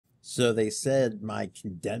So they said my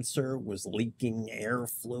condenser was leaking air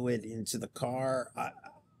fluid into the car.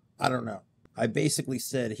 I don't know. I basically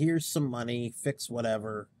said, here's some money, fix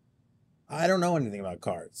whatever. I don't know anything about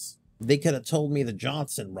cars. They could have told me the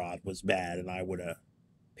Johnson rod was bad and I would have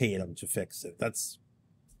paid them to fix it.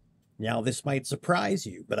 Now this might surprise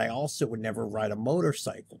you, but I also would never ride a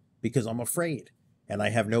motorcycle because I'm afraid and I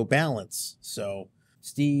have no balance. So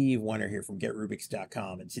Steve Wenner here from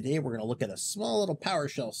GetRubix.com, and today we're going to look at a small little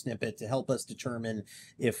PowerShell snippet to help us determine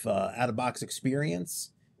if out-of-box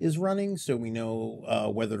experience is running, so we know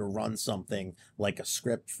whether to run something like a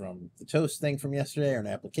script from the toast thing from yesterday or an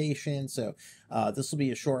application. So this will be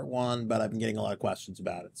a short one, but I've been getting a lot of questions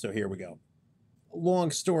about it. So here we go. Long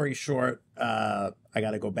story short, I got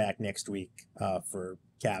to go back next week for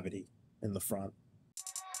cavity in the front.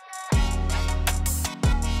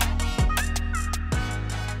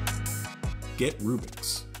 Get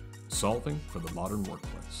Rubix, solving for the modern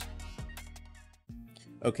workplace.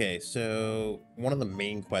 Okay, so one of the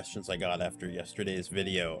main questions I got after yesterday's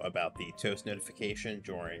video about the toast notification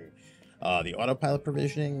during the autopilot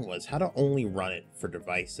provisioning was how to only run it for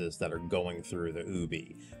devices that are going through the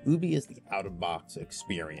OOBE. OOBE is the out-of-box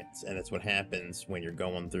experience, and it's what happens when you're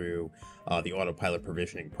going through the autopilot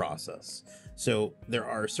provisioning process. So there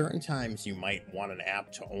are certain times you might want an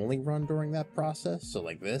app to only run during that process, so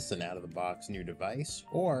like this, an out-of-the-box new device,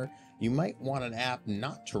 or you might want an app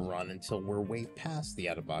not to run until we're way past the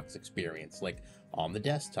out-of-box experience, like on the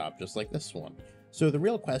desktop, just like this one. So the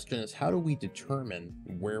real question is, how do we determine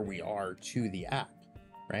where we are to the app,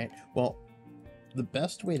 right? Well, the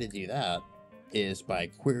best way to do that is by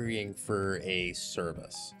querying for a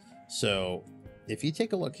service. So if you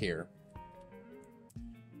take a look here,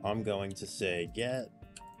 I'm going to say get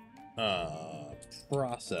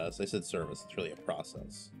process. I said service, it's really a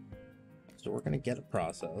process. So we're going to get a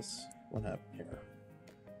process. What happened here?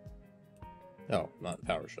 Oh, not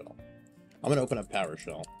PowerShell. I'm going to open up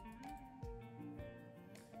PowerShell.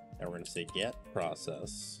 And we're going to say get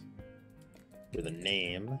process, where the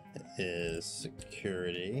name is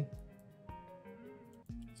security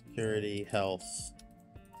health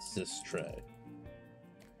systray.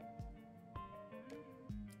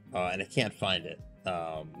 And I can't find it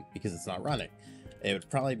because it's not running. It would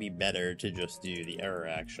probably be better to just do the error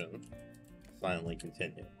action, finally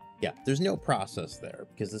continue. Yeah, there's no process there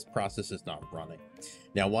because this process is not running.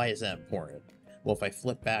 Now, why is that important? Well, if I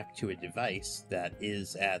flip back to a device that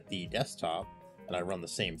is at the desktop and I run the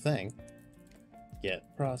same thing,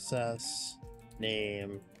 get process,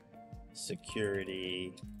 name,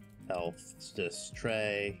 security, health,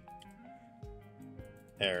 systray,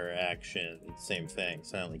 error action, same thing,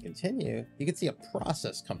 silently continue, you can see a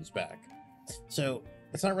process comes back. So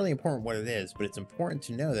it's not really important what it is, but it's important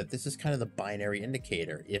to know that this is kind of the binary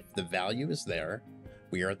indicator. If the value is there,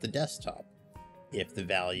 we are at the desktop. If the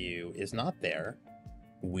value is not there,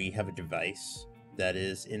 we have a device that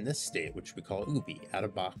is in this state, which we call OOBE,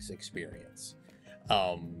 out-of-box experience.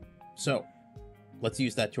 So let's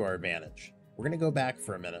use that to our advantage. We're going to go back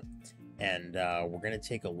for a minute, and we're going to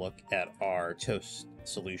take a look at our toast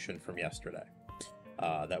solution from yesterday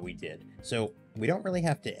that we did. So we don't really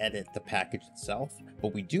have to edit the package itself,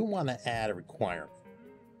 but we do want to add a requirement.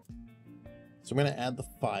 So I'm going to add the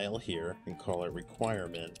file here and call it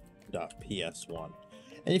requirement.ps1.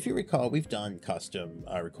 And if you recall, we've done custom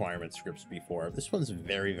requirement scripts before. This one's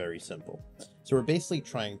very, very simple. So we're basically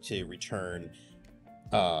trying to return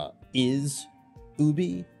is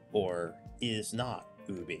OOBE or is not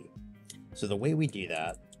OOBE. So the way we do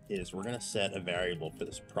that is we're going to set a variable for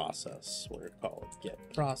this process. We're going to call it get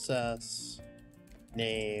process,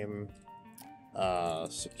 name,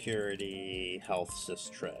 security, health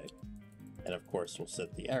systray. And of course, we'll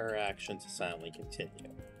set the error action to silently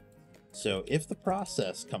continue. So if the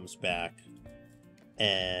process comes back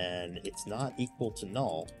and it's not equal to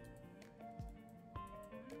null,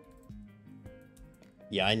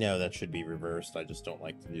 yeah, I know that should be reversed. I just don't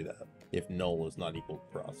like to do that. If null is not equal to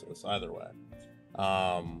process, either way.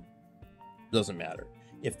 Doesn't matter.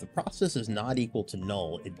 If the process is not equal to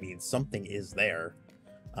null, it means something is there,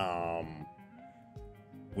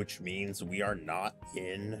 which means we are not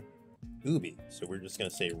in OOBE. So we're just going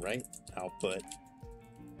to say write output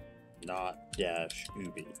not dash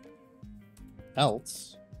OOBE.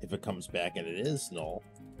 Else, if it comes back and it is null,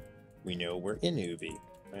 we know we're in OOBE,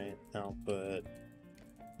 right? Output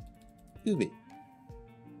OOBE.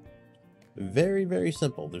 Very, very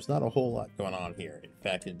simple. There's not a whole lot going on here. In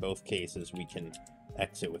fact, in both cases, we can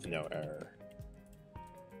exit with no error.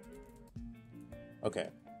 Okay,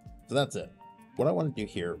 so that's it. What I want to do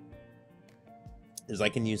here is I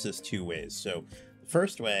can use this two ways. So the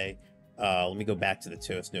first way, let me go back to the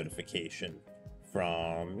Toast notification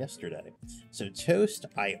from yesterday. So Toast,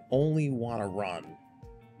 I only want to run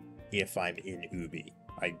if I'm in OOBE.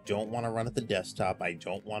 I don't want to run at the desktop. I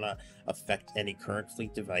don't want to affect any current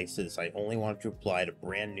fleet devices. I only want to apply to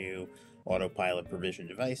brand new Autopilot provision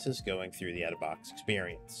devices going through the out-of-box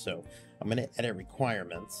experience. So I'm going to edit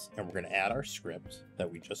requirements, and we're going to add our script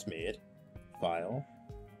that we just made. File.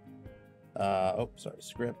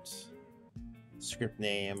 Script. Script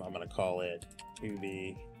name, I'm going to call it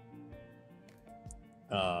OOBE.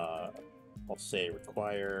 I'll say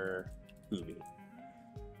require OOBE.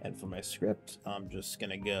 And for my script, I'm just going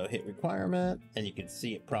to go hit requirement, and you can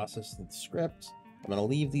see it processed the script. I'm going to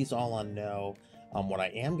leave these all on no. What I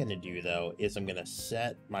am going to do, though, is I'm going to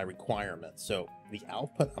set my requirements. So the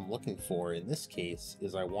output I'm looking for in this case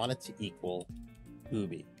is I want it to equal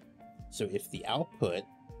OOBE. So if the output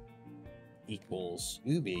equals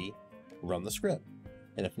OOBE, run the script.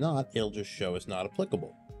 And if not, it'll just show as not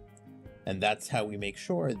applicable. And that's how we make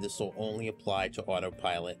sure this will only apply to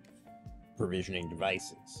Autopilot provisioning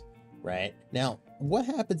devices, right? Now, what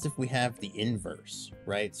happens if we have the inverse,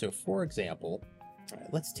 right? So for example,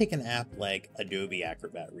 let's take an app like Adobe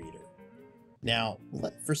Acrobat Reader. Now,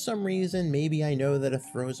 for some reason, maybe I know that it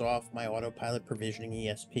throws off my Autopilot provisioning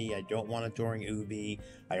ESP. I don't want it during OOBE.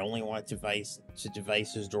 I only want it to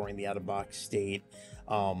devices during the out-of-box state.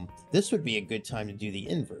 This would be a good time to do the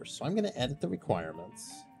inverse. So I'm going to edit the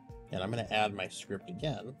requirements, and I'm going to add my script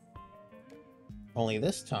again. Only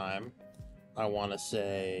this time, I want to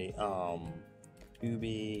say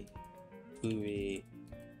OOBE. It's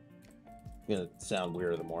going to sound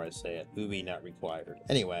weirder the more I say it. OOBE not required.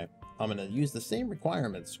 Anyway, I'm going to use the same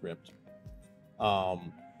requirement script,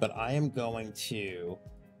 but I am going to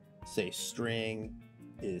say string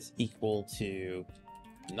is equal to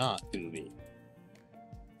not OOBE.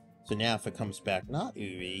 So now if it comes back not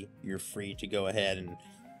OOBE, you're free to go ahead and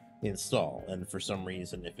install. And for some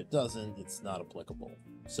reason, if it doesn't, it's not applicable.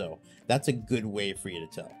 So that's a good way for you to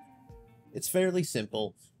tell. It's fairly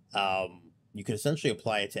simple. You can essentially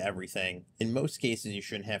apply it to everything. In most cases, you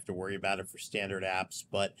shouldn't have to worry about it for standard apps,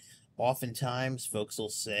 but oftentimes folks will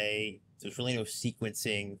say there's really no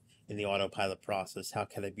sequencing in the Autopilot process. How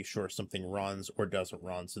can I be sure something runs or doesn't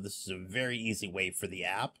run? So this is a very easy way for the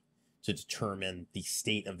app to determine the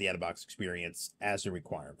state of the out-of-box experience as a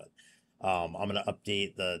requirement. I'm going to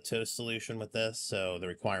update the Toast solution with this, so the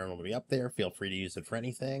requirement will be up there. Feel free to use it for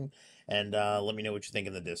anything, and let me know what you think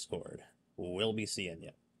in the Discord. We'll be seeing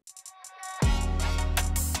you.